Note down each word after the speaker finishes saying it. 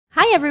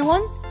Hi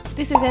everyone,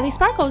 this is Ellie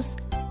Sparkles,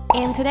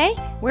 and today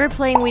we're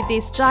playing with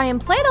these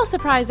giant Play-Doh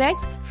surprise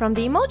eggs from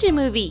the Emoji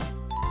movie.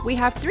 We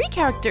have 3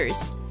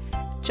 characters: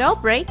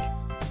 Jailbreak,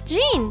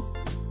 Jean,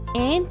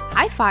 and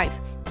Hi-5.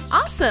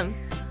 Awesome!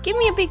 Give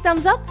me a big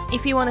thumbs up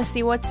if you want to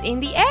see what's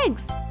in the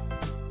eggs.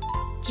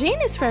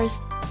 Jean is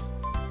first.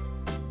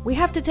 We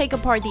have to take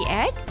apart the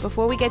egg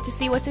before we get to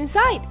see what's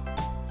inside.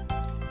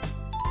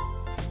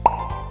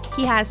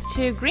 He has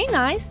 2 green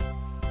eyes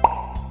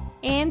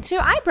and 2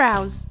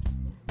 eyebrows,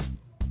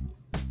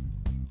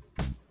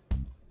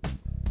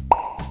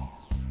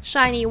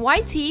 shiny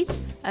white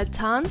teeth, a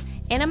tongue,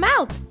 and a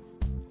mouth,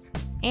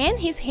 and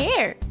his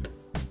hair,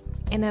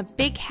 and a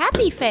big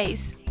happy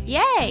face.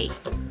 Yay!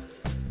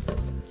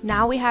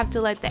 Now we have to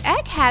let the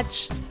egg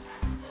hatch.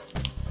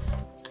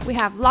 We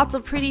have lots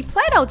of pretty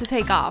Play-Doh to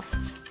take off.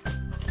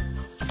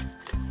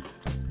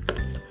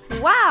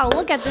 Wow,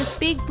 look at this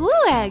big blue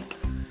egg.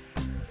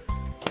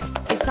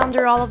 It's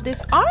under all of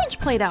this orange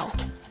Play-Doh.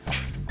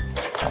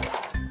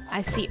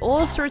 I see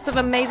all sorts of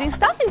amazing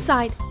stuff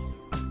inside.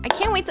 I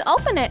can't wait to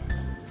open it.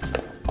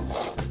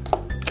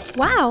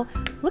 Wow,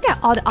 look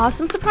at all the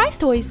awesome surprise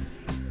toys.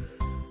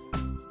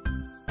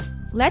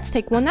 Let's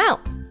take one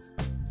out.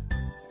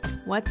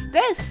 What's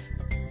this?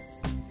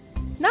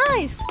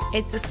 Nice!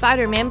 It's a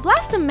Spider-Man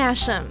Blast 'em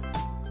Mash 'em.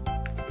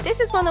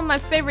 This is one of my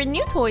favorite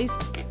new toys.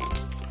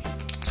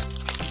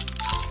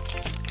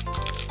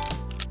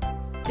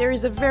 There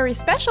is a very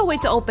special way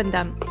to open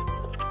them.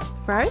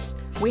 First,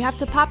 we have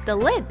to pop the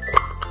lid.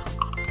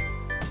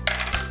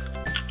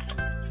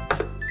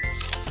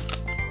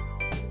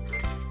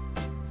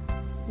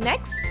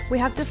 Next, we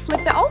have to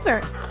flip it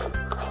over.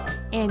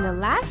 And the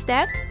last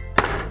step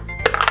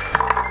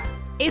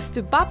is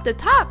to pop the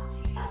top.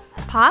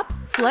 Pop,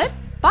 flip,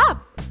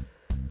 pop.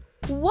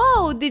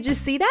 Whoa, did you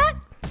see that?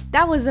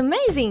 That was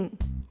amazing.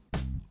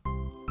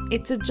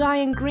 It's a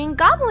giant green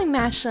goblin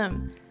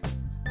Mashem.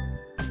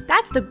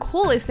 That's the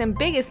coolest and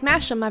biggest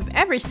Mashem I've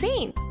ever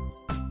seen.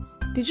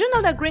 Did you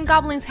know that Green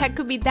Goblin's head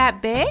could be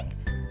that big?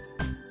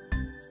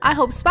 I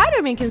hope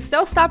Spider-Man can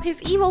still stop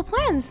his evil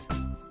plans.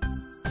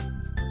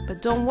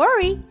 But don't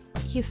worry,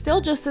 he's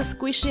still just as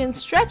squishy and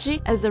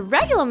stretchy as a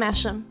regular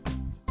Mashem.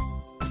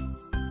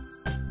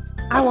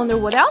 I wonder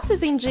what else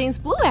is in Jean's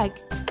blue egg.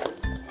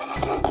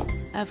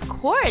 Of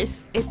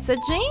course, it's a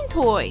Jean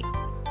toy.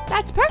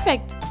 That's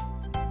perfect.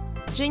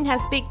 Jean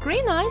has big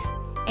green eyes,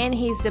 and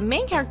he's the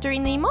main character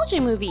in the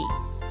Emoji movie.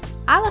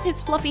 I love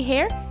his fluffy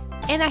hair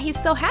and that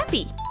he's so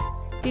happy.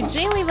 Did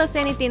Jean leave us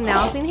anything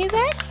else in his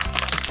egg?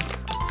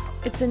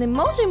 It's an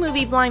Emoji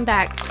movie blind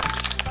bag.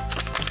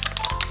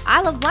 I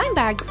love blind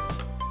bags.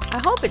 I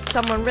hope it's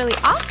someone really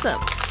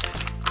awesome.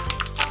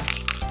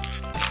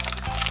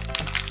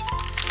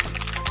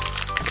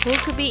 Who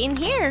could be in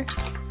here?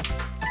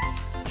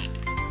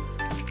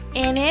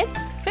 And it's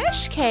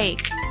Fish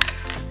Cake.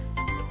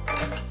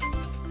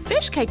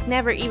 Fish Cake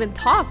never even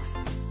talks.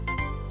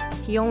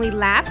 He only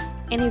laughs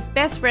and is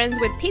best friends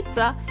with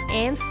pizza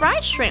and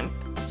fried shrimp.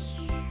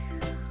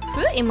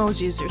 Food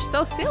emojis are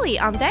so silly,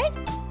 aren't they?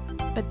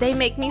 But they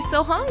make me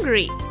so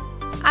hungry.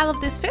 I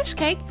love this fish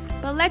cake,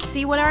 but let's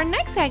see what our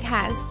next egg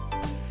has.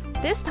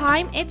 This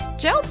time it's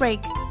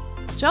Jailbreak.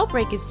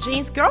 Jailbreak is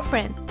Jean's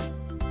girlfriend.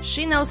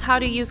 She knows how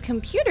to use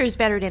computers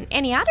better than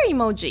any other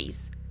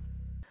emojis.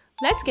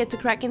 Let's get to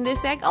cracking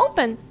this egg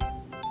open.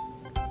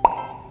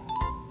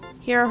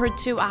 Here are her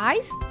 2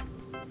 eyes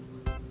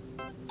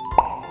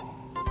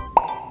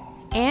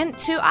and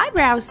 2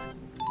 eyebrows.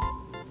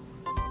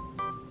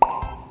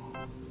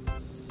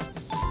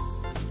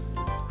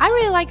 I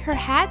really like her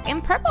hat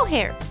and purple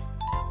hair.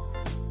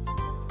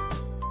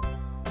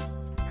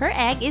 Her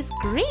egg is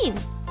green.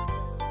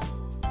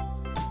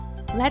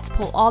 Let's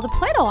pull all the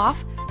Play-Doh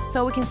off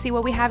so we can see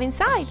what we have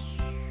inside.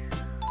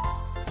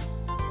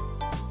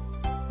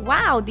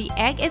 Wow, the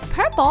egg is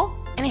purple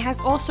and it has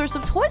all sorts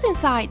of toys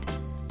inside.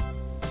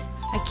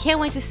 I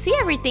can't wait to see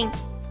everything.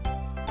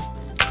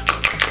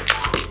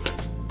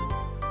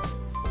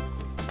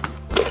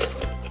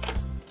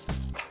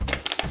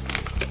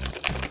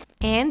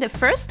 And the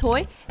first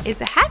toy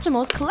is a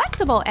Hatchimals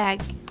collectible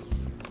egg.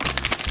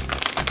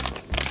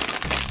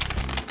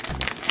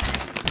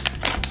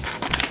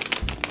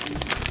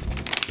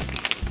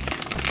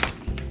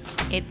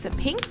 It's a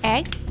pink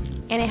egg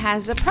and it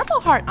has a purple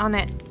heart on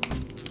it.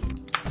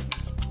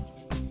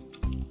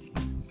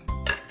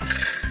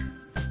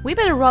 We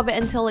better rub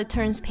it until it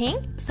turns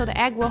pink so the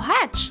egg will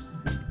hatch.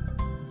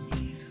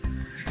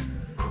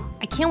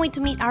 I can't wait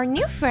to meet our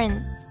new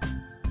friend.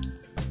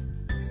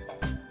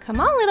 Come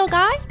on, little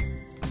guy.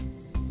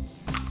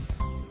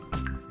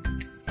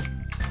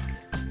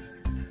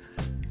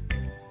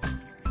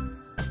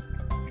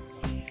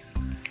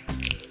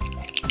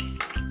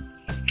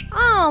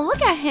 Oh,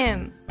 look at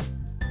him.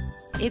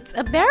 It's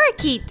a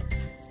parakeet.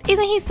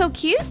 Isn't he so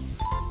cute?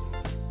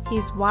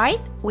 He's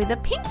white with a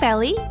pink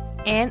belly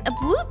and a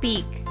blue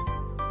beak.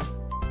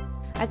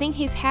 I think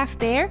he's half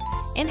bear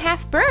and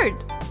half bird.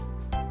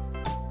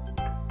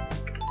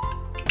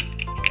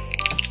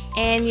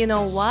 And you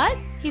know what?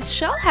 His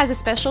shell has a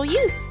special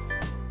use.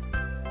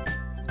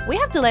 We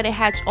have to let it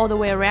hatch all the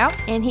way around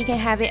and he can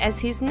have it as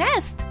his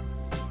nest.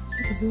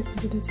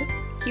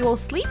 He will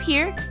sleep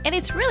here and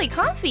it's really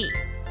comfy.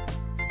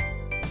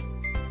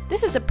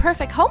 This is a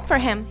perfect home for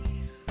him.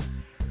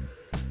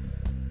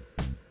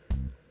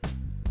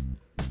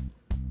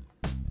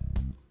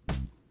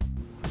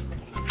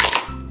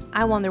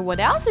 I wonder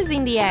what else is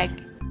in the egg.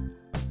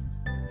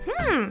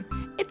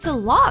 It's a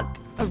log,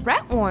 a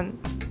red one.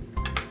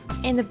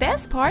 And the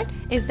best part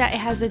is that it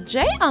has a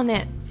J on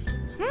it.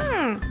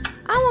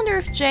 I wonder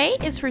if J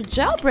is for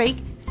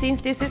Jailbreak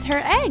since this is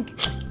her egg.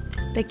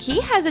 The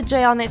key has a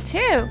J on it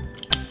too.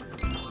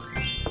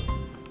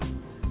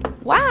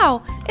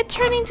 Wow, it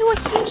turned into a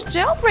huge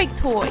Jailbreak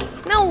toy.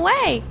 No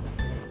way!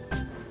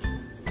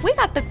 We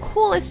got the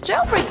coolest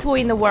Jailbreak toy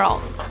in the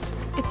world.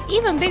 It's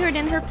even bigger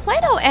than her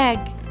Play-Doh egg.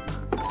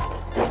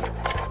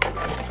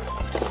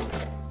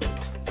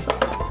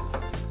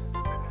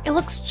 It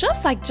looks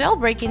just like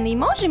Jailbreak in the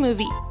Emoji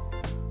movie.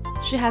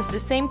 She has the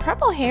same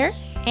purple hair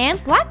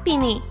and black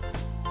beanie.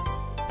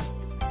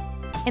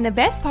 And the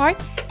best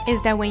part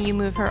is that when you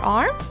move her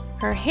arm,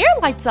 her hair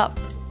lights up.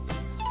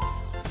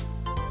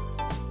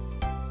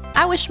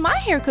 I wish my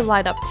hair could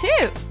light up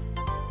too.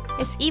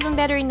 It's even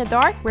better in the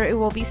dark where it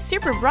will be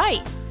super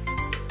bright.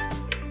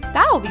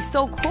 That will be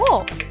so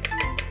cool.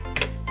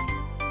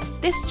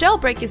 This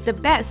Jailbreak is the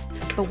best,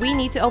 but we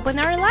need to open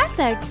our last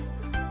egg.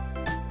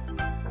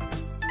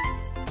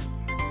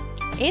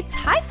 It's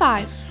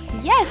Hi-5.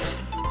 Yes!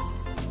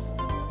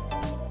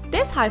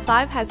 This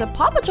Hi-5 has a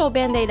Paw Patrol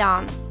band-aid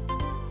on.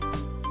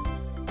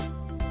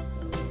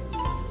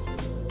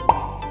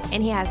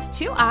 And he has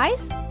 2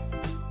 eyes,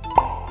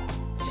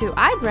 2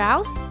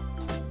 eyebrows,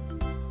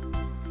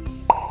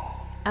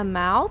 a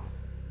mouth,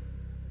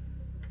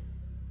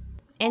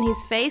 and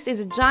his face is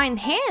a giant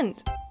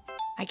hand.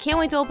 I can't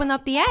wait to open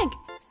up the egg.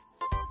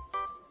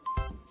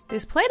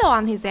 This Play-Doh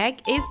on his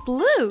egg is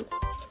blue.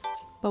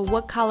 But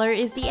what color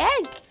is the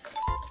egg?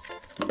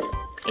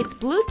 It's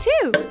blue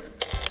too.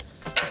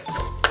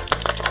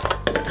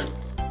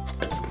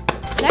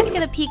 Let's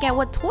get a peek at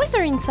what toys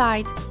are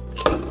inside.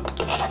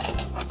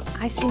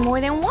 I see more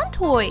than one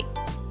toy.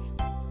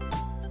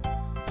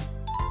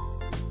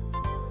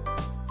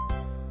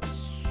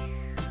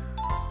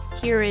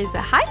 Here is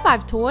a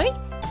Hi-5 toy.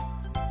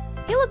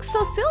 He looks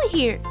so silly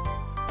here.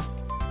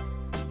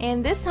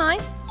 And this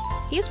time,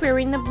 he's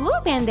wearing the blue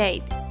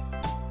band-aid.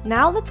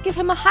 Now let's give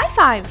him a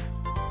high-five.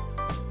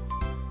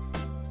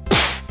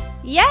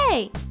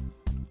 Yay!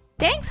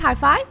 Thanks,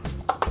 Hi-5.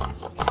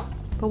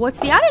 But what's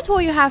the other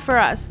toy you have for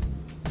us?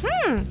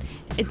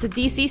 It's a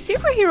DC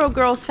superhero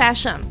girls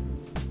fashion.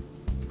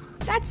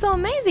 That's so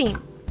amazing.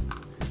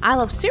 I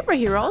love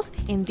superheroes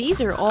and these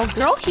are all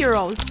girl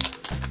heroes.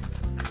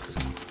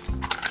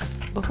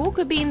 But who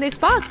could be in this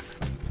box?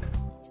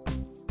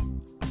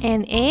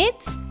 And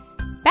it's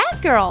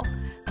Batgirl.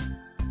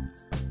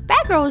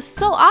 Batgirl is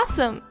so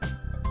awesome.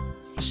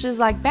 She's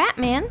like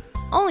Batman,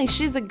 only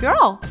she's a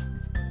girl.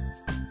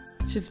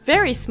 She's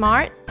very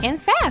smart and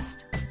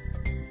fast.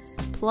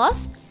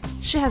 Plus,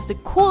 she has the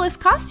coolest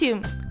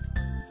costume.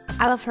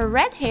 I love her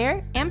red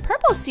hair and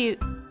purple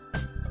suit.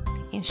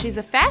 And she's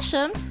a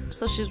fashion,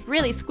 so she's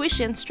really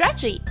squishy and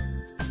stretchy.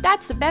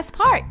 That's the best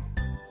part.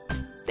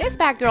 This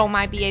Batgirl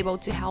might be able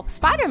to help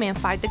Spider-Man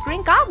fight the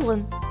Green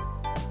Goblin.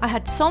 I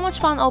had so much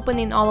fun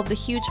opening all of the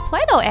huge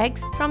Play-Doh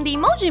eggs from the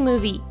Emoji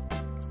movie.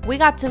 We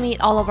got to meet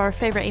all of our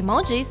favorite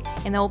emojis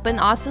and open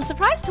awesome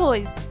surprise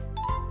toys.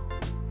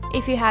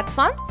 If you had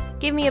fun,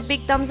 give me a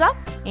big thumbs up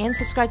and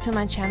subscribe to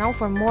my channel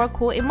for more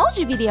cool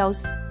emoji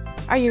videos.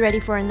 Are you ready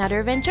for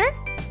another adventure?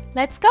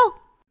 Let's go!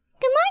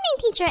 Good morning,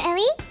 Teacher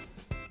Ellie.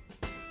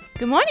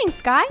 Good morning,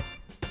 Sky.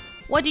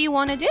 What do you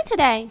want to do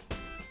today?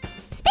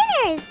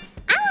 Spinners!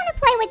 I want to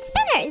play with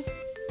spinners.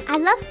 I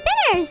love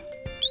spinners.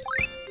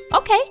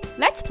 Okay,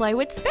 let's play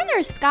with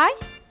spinners, Sky.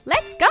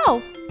 Let's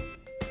go!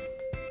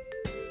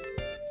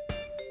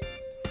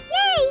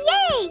 Yay,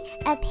 yay!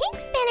 A pink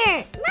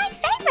spinner, my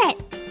favorite.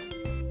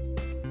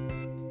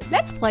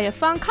 Let's play a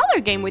fun color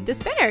game with the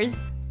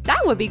spinners.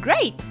 That would be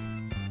great.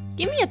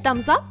 Give me a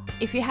thumbs up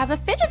if you have a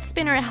fidget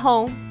spinner at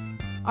home.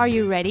 Are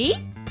you ready?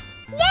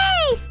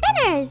 Yay,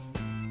 spinners!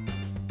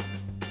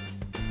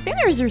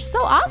 Spinners are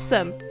so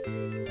awesome.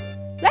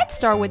 Let's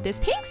start with this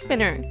pink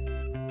spinner.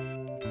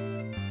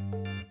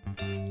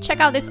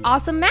 Check out this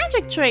awesome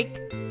magic trick.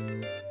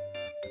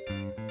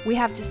 We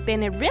have to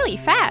spin it really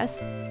fast.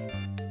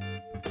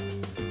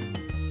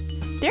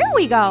 There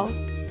we go.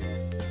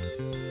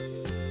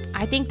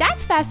 I think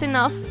that's fast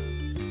enough.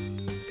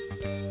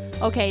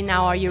 Okay,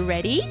 now are you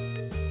ready?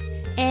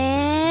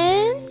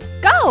 And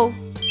go!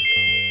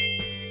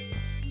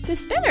 The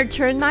spinner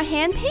turned my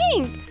hand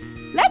pink.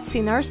 Let's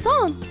sing our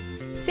song.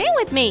 Sing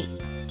with me.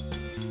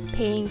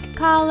 Pink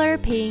color,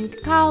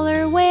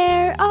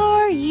 where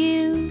are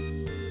you?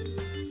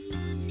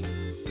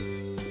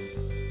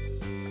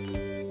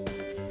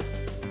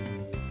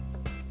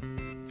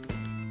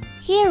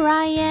 Here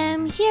I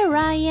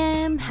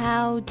am,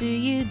 how do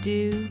you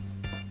do?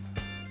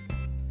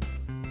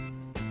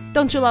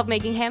 Don't you love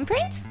making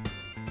handprints?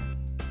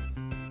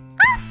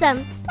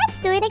 Awesome! Let's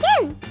do it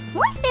again.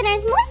 More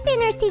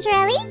spinners, Teacher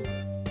Ellie.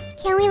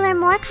 Can we learn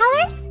more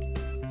colors?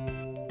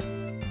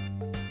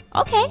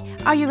 Okay,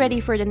 are you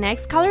ready for the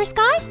next color,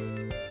 Sky?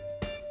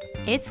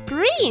 It's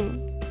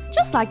green,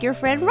 just like your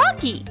friend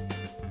Rocky.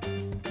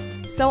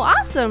 So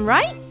awesome,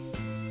 right?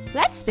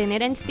 Let's spin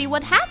it and see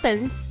what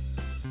happens.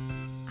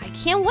 I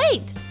can't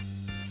wait.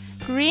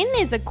 Green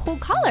is a cool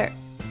color.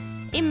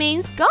 It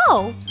means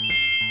go.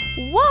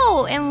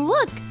 Whoa, and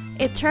look,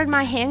 it turned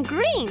my hand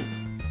green.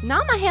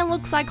 Now my hand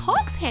looks like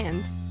Hulk's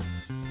hand.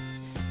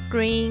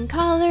 Green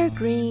color,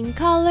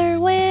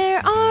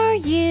 where are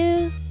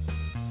you?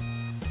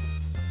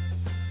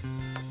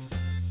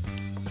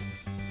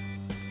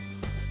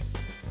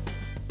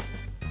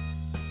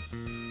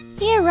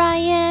 Here I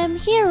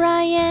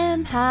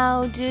am,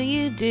 how do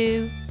you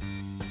do?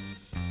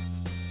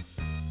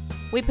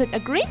 We put a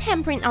green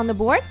handprint on the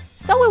board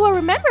so we will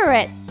remember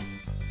it.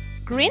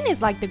 Green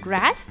is like the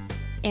grass,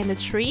 and the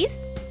trees,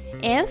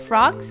 and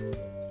frogs,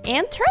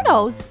 and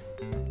turtles.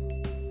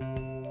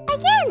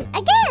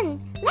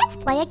 Again! Let's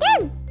play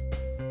again!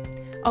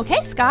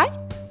 Okay, Sky,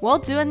 we'll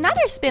do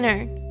another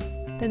spinner.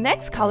 The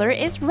next color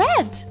is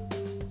red.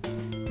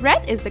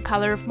 Red is the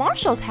color of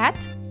Marshall's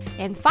hat,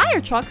 and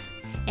fire trucks,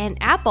 and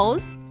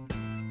apples.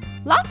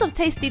 Lots of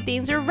tasty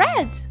things are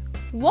red.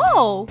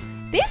 Whoa,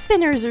 these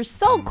spinners are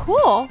so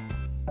cool.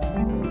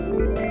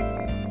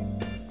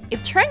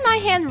 It turned my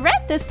hand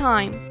red this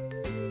time.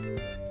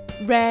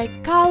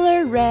 Red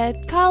color,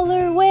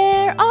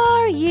 where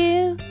are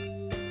you?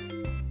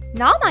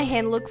 Now my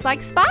hand looks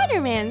like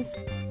Spider-Man's.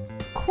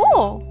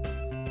 Cool.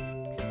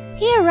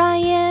 Here I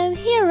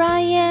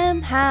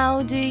am,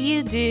 how do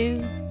you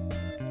do?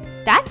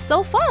 That's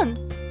so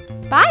fun.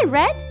 Bye,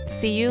 Red.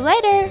 See you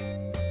later.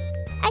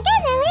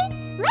 Again,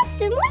 Ellie, let's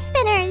do more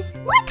spinners,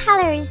 more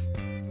colors.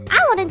 I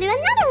want to do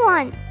another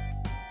one.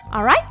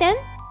 Alright then,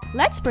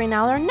 let's bring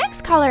out our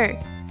next color.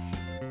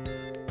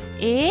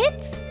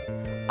 It's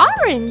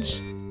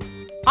orange.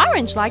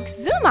 Orange like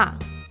Zuma.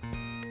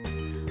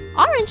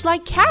 Orange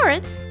like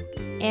carrots.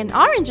 And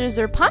oranges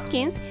are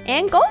pumpkins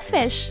and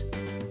goldfish.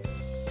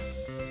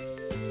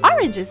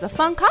 Orange is a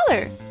fun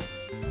color.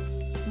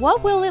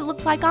 What will it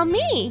look like on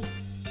me?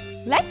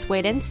 Let's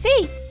wait and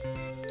see.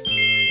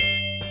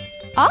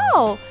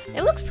 Oh,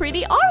 it looks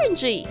pretty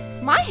orangey.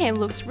 My hand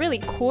looks really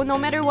cool no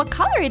matter what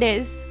color it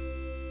is.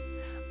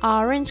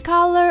 Orange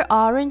color,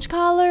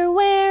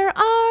 where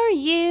are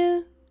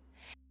you?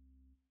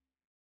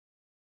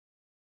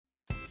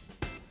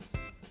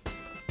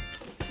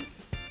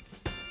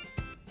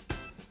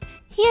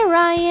 Here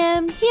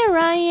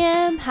I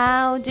am,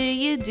 how do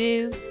you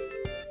do?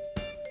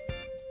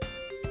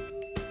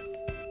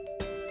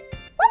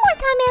 One more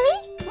time,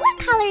 Ellie. More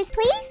colors,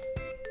 please.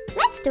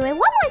 Let's do it one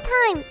more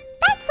time.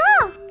 That's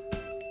all.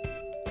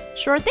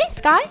 Sure thing,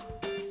 Sky.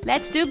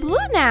 Let's do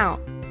blue now.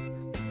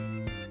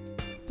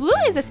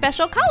 Blue is a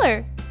special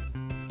color.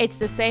 It's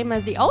the same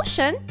as the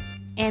ocean,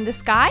 and the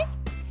sky,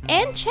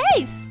 and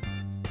Chase.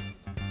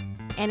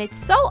 And it's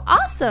so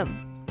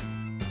awesome.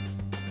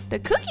 The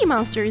Cookie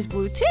Monster is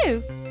blue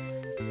too.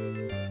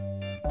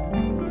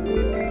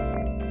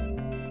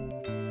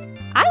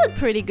 I look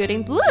pretty good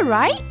in blue,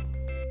 right?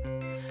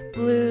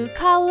 Blue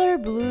color,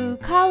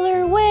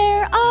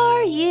 where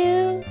are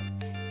you?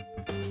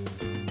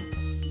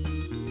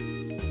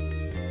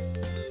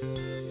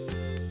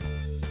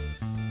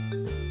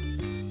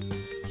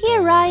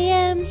 Here I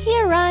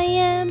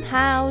am,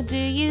 how do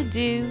you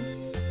do?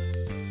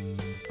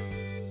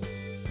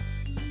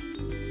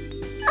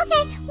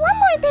 Okay, one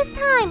more this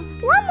time.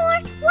 One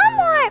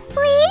more,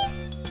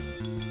 please.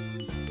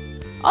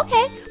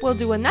 Okay, we'll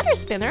do another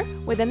spinner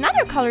with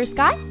another color,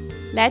 Sky.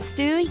 Let's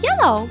do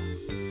yellow.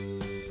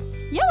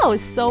 Yellow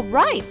is so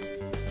bright.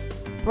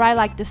 Bright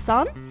like the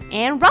sun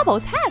and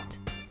Rubbo's hat.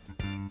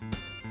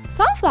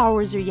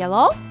 Sunflowers are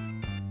yellow.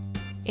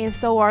 And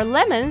so are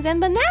lemons and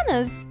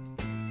bananas.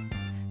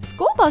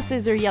 School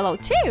buses are yellow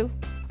too.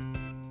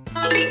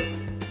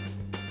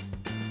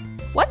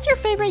 What's your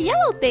favorite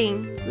yellow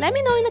thing? Let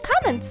me know in the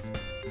comments.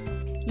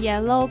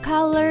 Yellow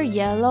color,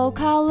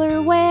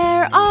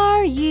 where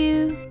are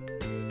you?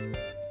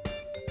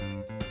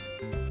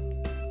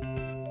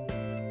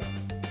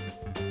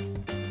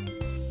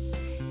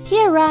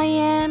 Here I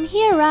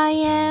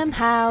am,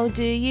 how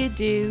do you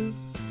do?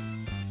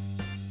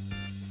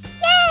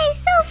 Yay,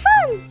 so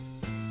fun!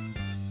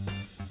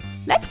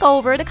 Let's go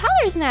over the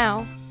colors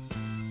now.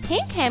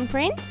 Pink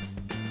handprint,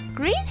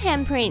 green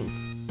handprint,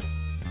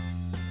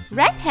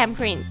 red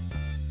handprint,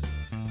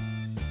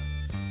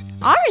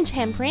 orange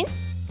handprint,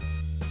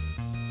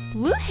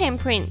 blue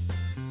handprint,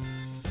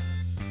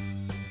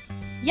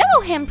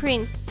 yellow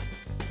handprint.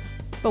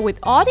 But with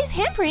all these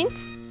handprints,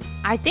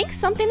 I think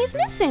something is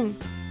missing.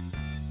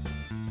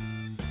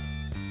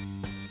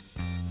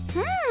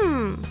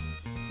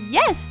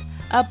 Yes,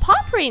 a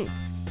paw print.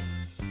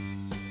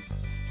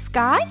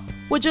 Sky,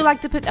 would you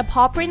like to put a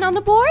paw print on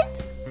the board?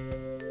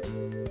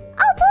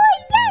 Oh boy,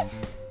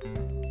 yes!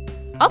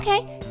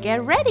 Okay,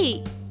 get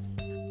ready.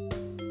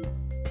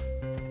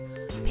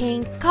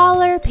 Pink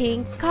color,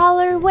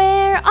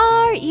 where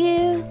are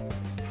you?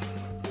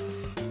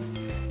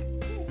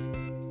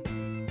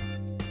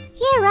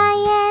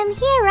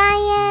 here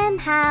I am,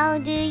 how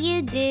do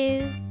you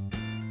do?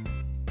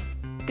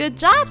 Good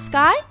job,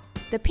 Sky!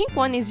 The pink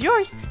one is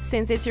yours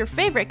since it's your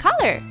favorite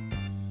color.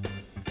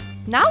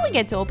 Now we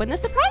get to open the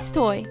surprise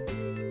toy.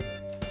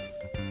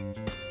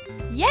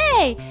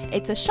 Yay!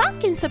 It's a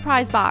Shopkins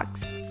surprise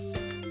box.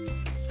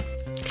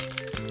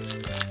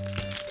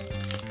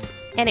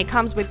 And it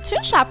comes with 2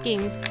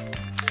 Shopkins.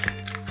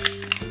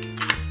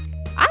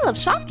 I love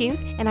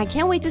Shopkins and I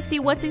can't wait to see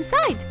what's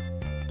inside.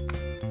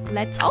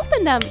 Let's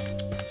open them.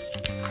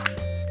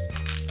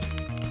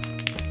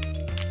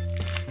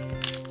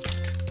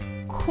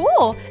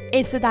 Cool!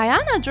 It's the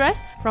Diana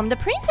dress from the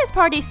Princess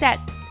Party set.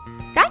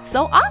 That's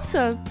so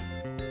awesome!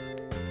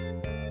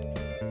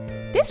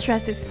 This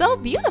dress is so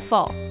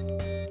beautiful.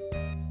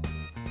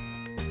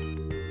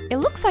 It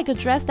looks like a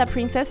dress that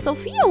Princess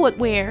Sophia would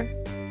wear.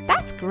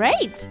 That's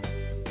great!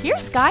 Here,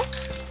 Sky.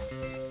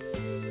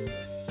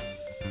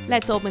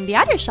 Let's open the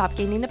other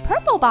Shopkin in the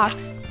purple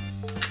box.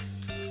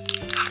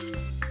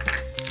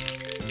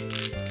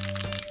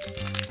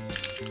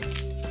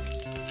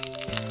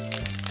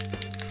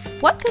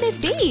 What could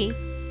it be?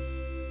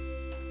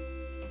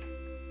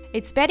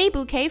 It's Betty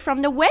Bouquet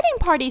from the wedding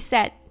party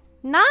set.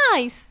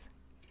 Nice!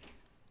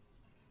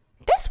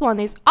 This one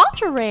is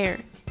ultra rare.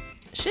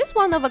 She's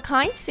one of a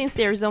kind since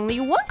there's only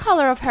one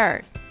color of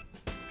her.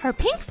 Her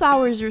pink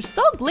flowers are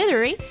so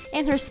glittery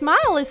and her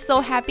smile is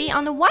so happy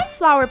on the white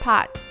flower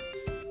pot.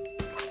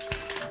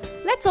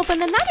 Let's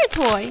open another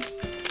toy.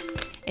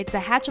 It's a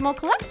Hatchimal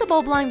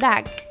collectible blind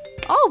bag.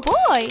 Oh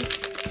boy!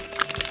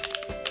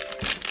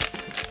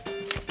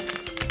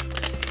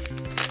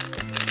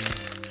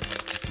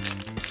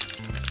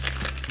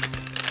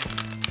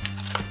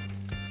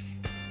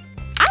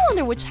 I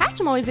wonder which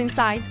Hatchimal is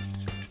inside.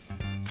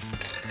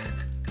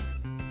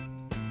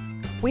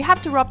 We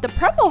have to rub the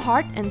purple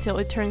heart until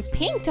it turns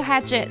pink to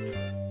hatch it.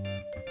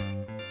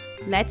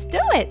 Let's do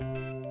it!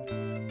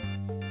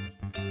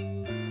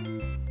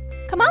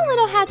 Come on,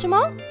 little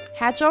Hatchimal!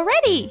 Hatch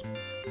already!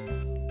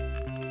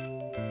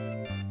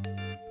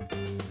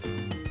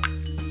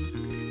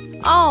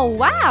 Oh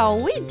wow,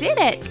 we did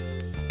it!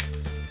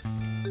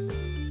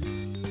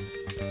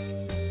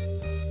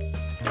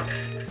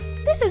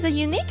 This is a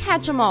unique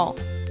Hatchimal.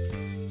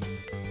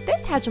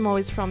 This Hatchimal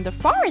is from the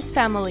Forest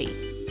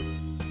family.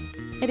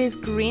 It is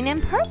green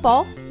and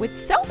purple with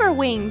silver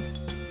wings.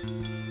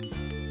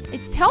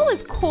 Its tail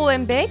is cool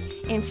and big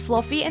and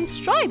fluffy and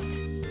striped.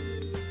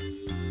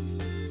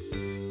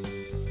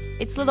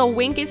 Its little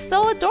wing is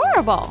so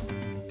adorable.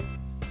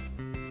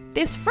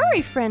 This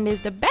furry friend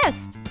is the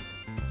best.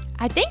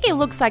 I think it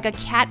looks like a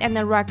cat and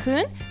a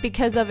raccoon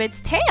because of its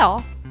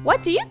tail.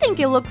 What do you think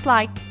it looks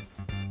like?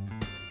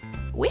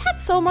 We had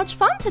so much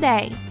fun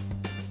today.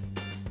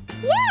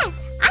 Yeah,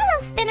 I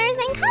love spinners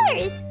and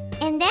colors.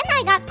 And then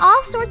I got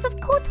all sorts of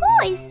cool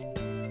toys.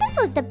 This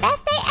was the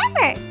best day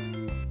ever.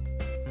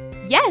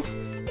 Yes,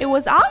 it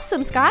was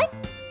awesome, Sky.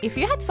 If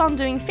you had fun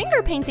doing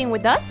finger painting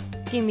with us,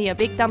 give me a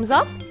big thumbs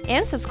up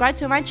and subscribe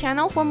to my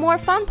channel for more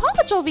fun Paw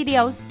Patrol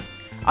videos.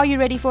 Are you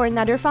ready for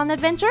another fun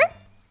adventure?